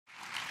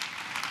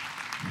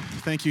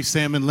Thank you,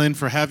 Sam and Lynn,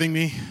 for having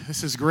me.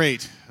 This is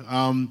great.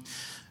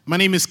 My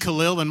name is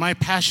Kahlil, and my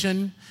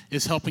passion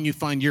is helping you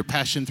find your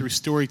passion through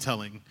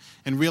storytelling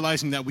and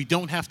realizing that we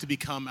don't have to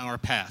become our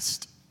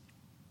past.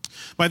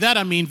 By that,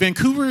 I mean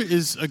Vancouver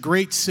is a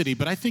great city,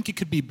 but I think it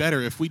could be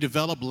better if we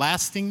develop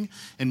lasting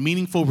and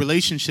meaningful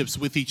relationships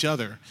with each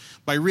other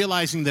by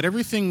realizing that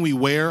everything we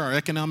wear, our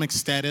economic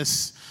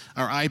status,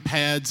 our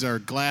iPads, our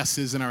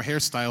glasses, and our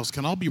hairstyles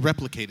can all be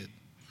replicated.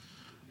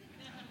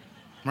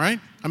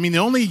 Right? I mean, the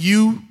only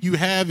you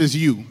have is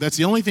you. That's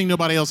the only thing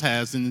nobody else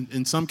has, and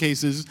in some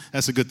cases,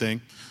 that's a good thing.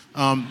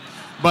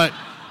 But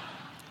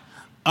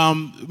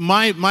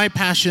my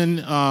passion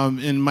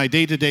in my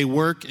day-to-day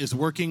work is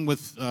working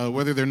with,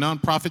 whether they're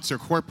nonprofits or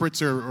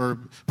corporates or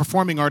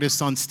performing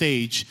artists on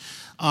stage,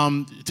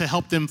 to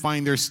help them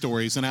find their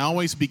stories. And I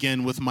always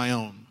begin with my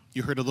own.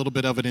 You heard a little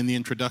bit of it in the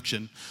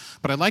introduction.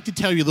 But I'd like to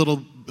tell you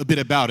a bit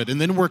about it and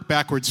then work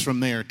backwards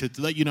from there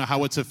to let you know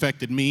how it's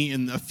affected me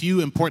and a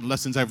few important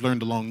lessons I've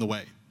learned along the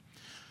way.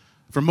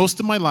 For most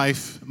of my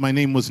life, my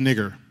name was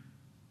Nigger.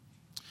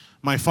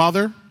 My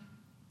father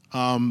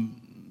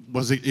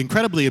was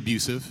incredibly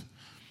abusive,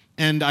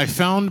 and I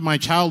found my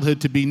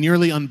childhood to be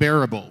nearly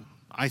unbearable.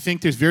 I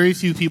think there's very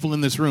few people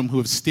in this room who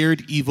have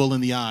stared evil in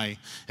the eye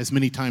as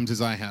many times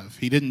as I have.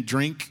 He didn't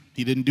drink,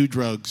 he didn't do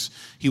drugs,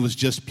 he was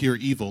just pure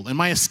evil. And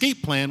my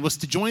escape plan was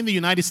to join the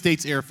United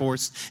States Air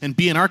Force and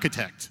be an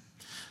architect.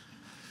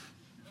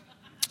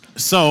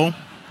 So,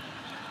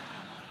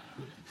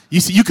 you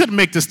see, you couldn't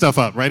make this stuff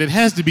up, right? It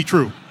has to be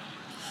true.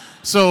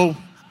 So,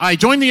 I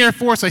joined the Air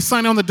Force, I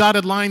signed on the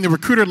dotted line, the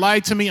recruiter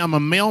lied to me, I'm a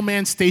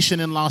mailman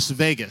stationed in Las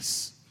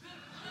Vegas.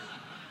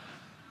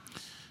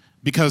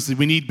 Because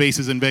we need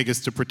bases in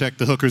Vegas to protect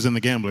the hookers and the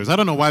gamblers. I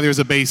don't know why there's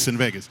a base in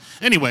Vegas.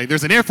 Anyway,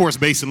 there's an Air Force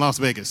base in Las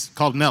Vegas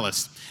called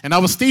Nellis. And I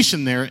was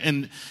stationed there,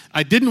 and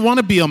I didn't want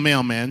to be a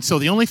mailman, so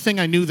the only thing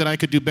I knew that I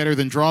could do better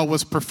than draw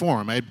was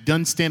perform. I had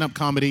done stand-up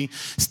comedy.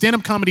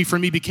 Stand-up comedy for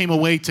me became a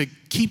way to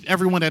keep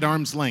everyone at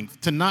arm's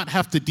length, to not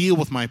have to deal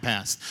with my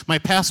past. My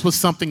past was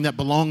something that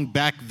belonged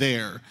back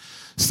there,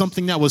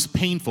 something that was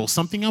painful,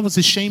 something I was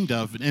ashamed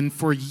of. And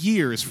for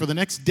years, for the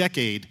next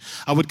decade,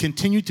 I would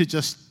continue to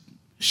just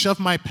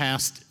shove my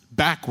past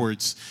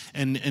backwards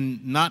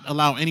and not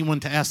allow anyone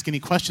to ask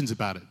any questions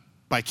about it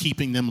by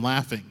keeping them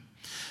laughing.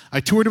 I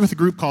toured with a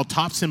group called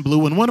Tops in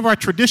Blue, and one of our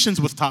traditions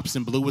with Tops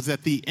in Blue was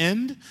at the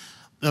end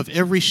of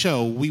every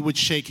show, we would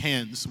shake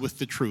hands with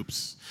the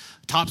troops.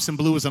 Tops in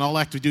Blue is an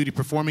all-active duty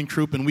performing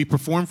troupe, and we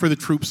performed for the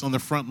troops on the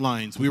front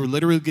lines. We were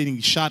literally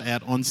getting shot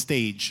at on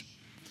stage.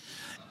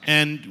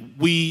 And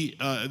the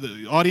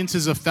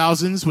audiences of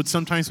thousands would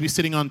sometimes be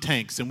sitting on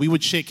tanks, and we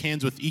would shake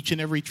hands with each and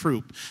every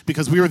troop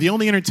because we were the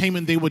only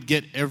entertainment they would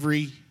get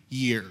every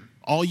year.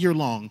 All year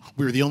long,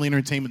 we were the only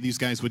entertainment these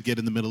guys would get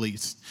in the Middle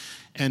East.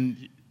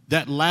 And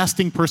that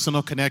lasting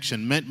personal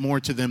connection meant more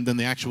to them than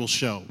the actual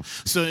show.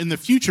 So in the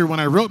future, when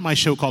I wrote my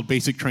show called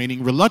Basic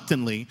Training,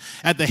 reluctantly,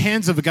 at the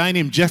hands of a guy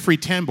named Jeffrey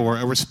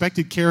Tambor, a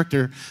respected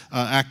character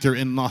actor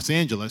in Los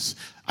Angeles,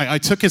 I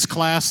took his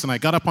class and I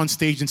got up on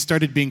stage and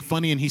started being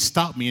funny, and he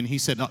stopped me and he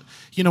said,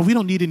 you know, we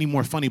don't need any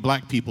more funny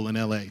black people in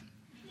LA.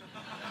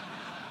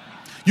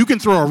 You can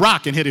throw a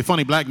rock and hit a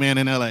funny black man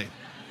in LA.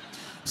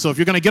 So if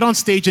you're going to get on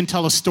stage and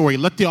tell a story,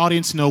 let the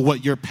audience know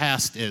what your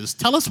past is.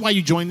 Tell us why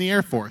you joined the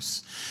Air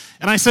Force.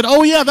 And I said,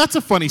 oh yeah, that's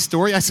a funny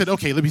story. I said,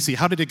 okay, let me see,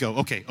 how did it go?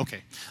 Okay.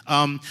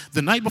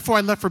 The night before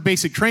I left for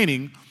basic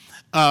training,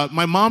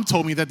 my mom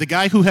told me that the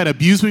guy who had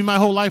abused me my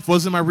whole life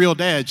wasn't my real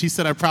dad. She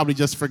said I probably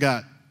just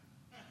forgot.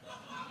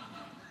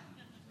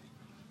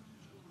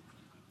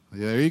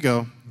 Yeah, there you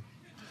go.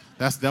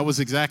 That was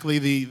exactly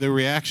the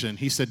reaction.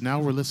 He said, now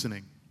we're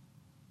listening.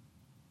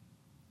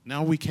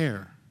 Now we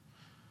care.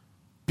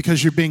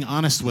 Because you're being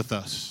honest with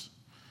us.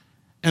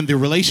 And the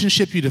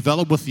relationship you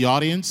develop with the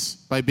audience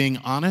by being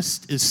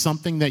honest is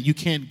something that you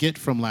can't get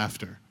from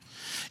laughter.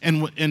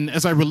 And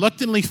as I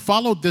reluctantly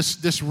followed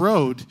this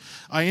road,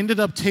 I ended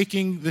up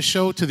taking the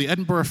show to the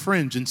Edinburgh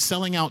Fringe and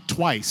selling out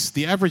twice.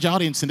 The average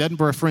audience in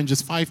Edinburgh Fringe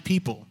is 5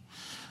 people.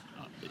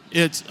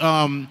 It's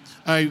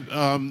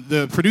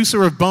the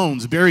producer of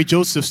Bones, Barry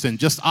Josephson,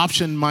 just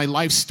optioned my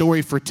life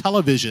story for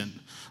television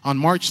on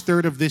March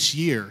 3rd of this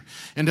year.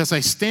 And as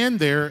I stand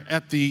there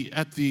at the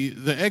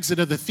exit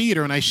of the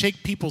theater and I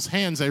shake people's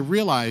hands, I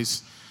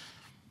realize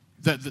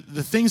that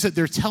the things that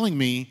they're telling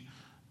me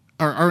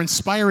are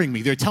inspiring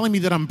me. They're telling me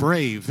that I'm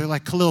brave. They're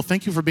like, Kahlil,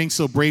 thank you for being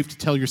so brave to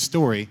tell your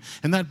story.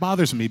 And that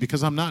bothers me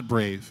because I'm not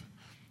brave.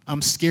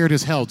 I'm scared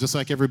as hell, just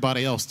like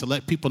everybody else, to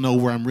let people know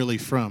where I'm really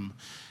from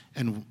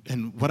and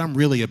what I'm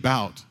really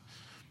about.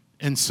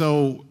 And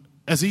so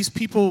as these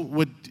people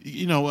would,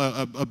 you know,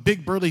 a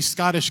big burly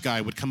Scottish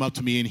guy would come up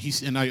to me,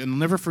 and I'll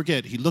never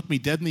forget, he looked me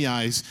dead in the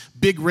eyes,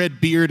 big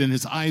red beard, and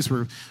his eyes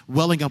were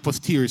welling up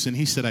with tears, and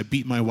he said, I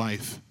beat my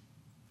wife.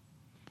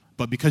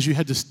 But because you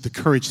had the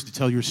courage to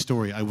tell your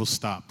story, I will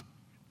stop.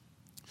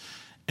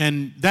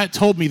 And that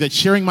told me that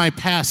sharing my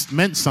past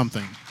meant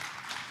something.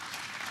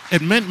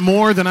 It meant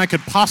more than I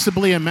could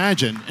possibly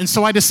imagine. And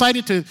so I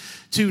decided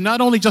to not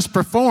only just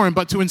perform,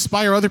 but to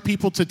inspire other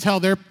people to tell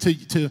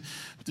to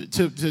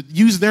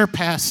use their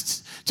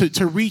pasts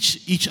to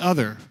reach each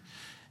other.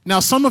 Now,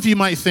 some of you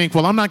might think,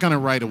 well, I'm not going to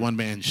write a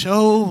one-man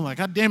show. Like,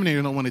 I damn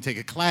near don't want to take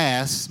a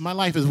class. My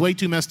life is way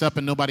too messed up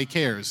and nobody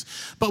cares.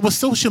 But with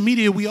social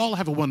media, we all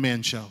have a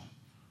one-man show.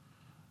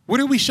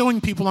 What are we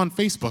showing people on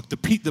Facebook?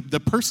 The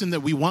person that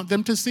we want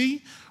them to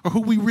see, or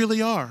who we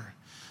really are?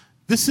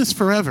 This is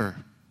forever.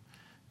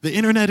 The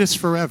internet is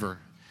forever.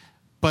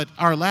 But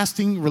our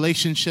lasting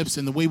relationships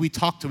and the way we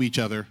talk to each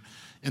other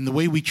and the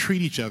way we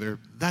treat each other,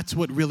 that's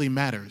what really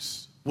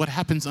matters. What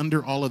happens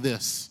under all of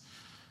this?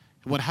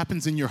 What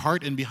happens in your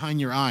heart and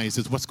behind your eyes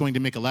is what's going to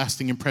make a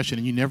lasting impression,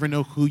 and you never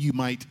know who you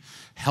might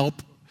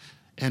help.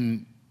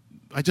 And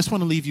I just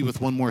want to leave you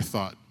with one more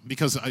thought,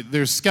 because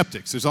there's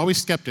skeptics. There's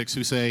always skeptics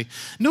who say,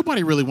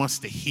 nobody really wants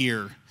to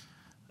hear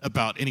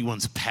about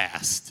anyone's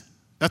past.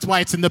 That's why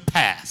it's in the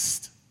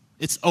past.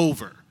 It's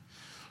over.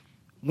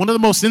 One of the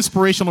most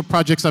inspirational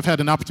projects I've had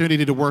an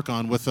opportunity to work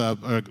on with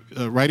a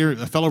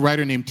fellow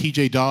writer named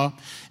T.J. Daw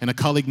and a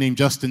colleague named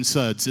Justin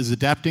Sudds is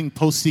adapting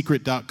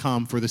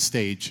postsecret.com for the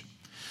stage.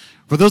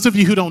 For those of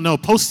you who don't know,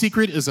 Post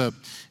Secret is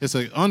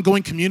an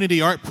ongoing community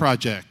art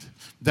project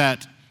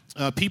that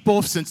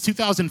people since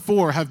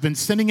 2004 have been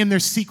sending in their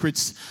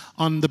secrets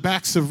on the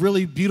backs of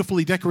really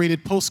beautifully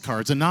decorated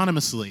postcards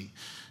anonymously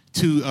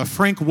to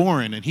Frank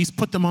Warren, and he's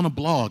put them on a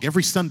blog.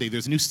 Every Sunday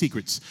there's new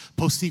secrets,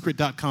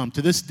 postsecret.com.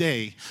 To this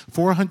day,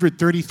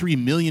 433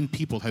 million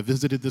people have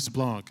visited this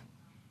blog.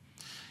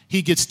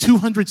 He gets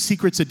 200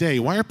 secrets a day.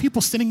 Why are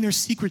people sending their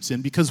secrets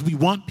in? Because we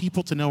want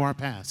people to know our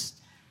past.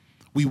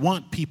 We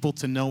want people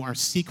to know our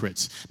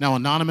secrets. Now,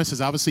 anonymous is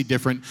obviously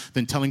different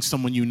than telling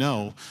someone you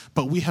know,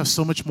 but we have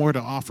so much more to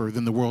offer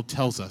than the world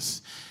tells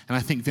us. And I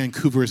think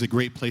Vancouver is a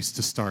great place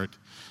to start.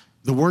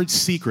 The word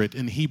secret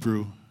in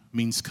Hebrew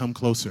means come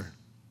closer.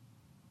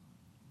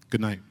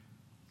 Good night.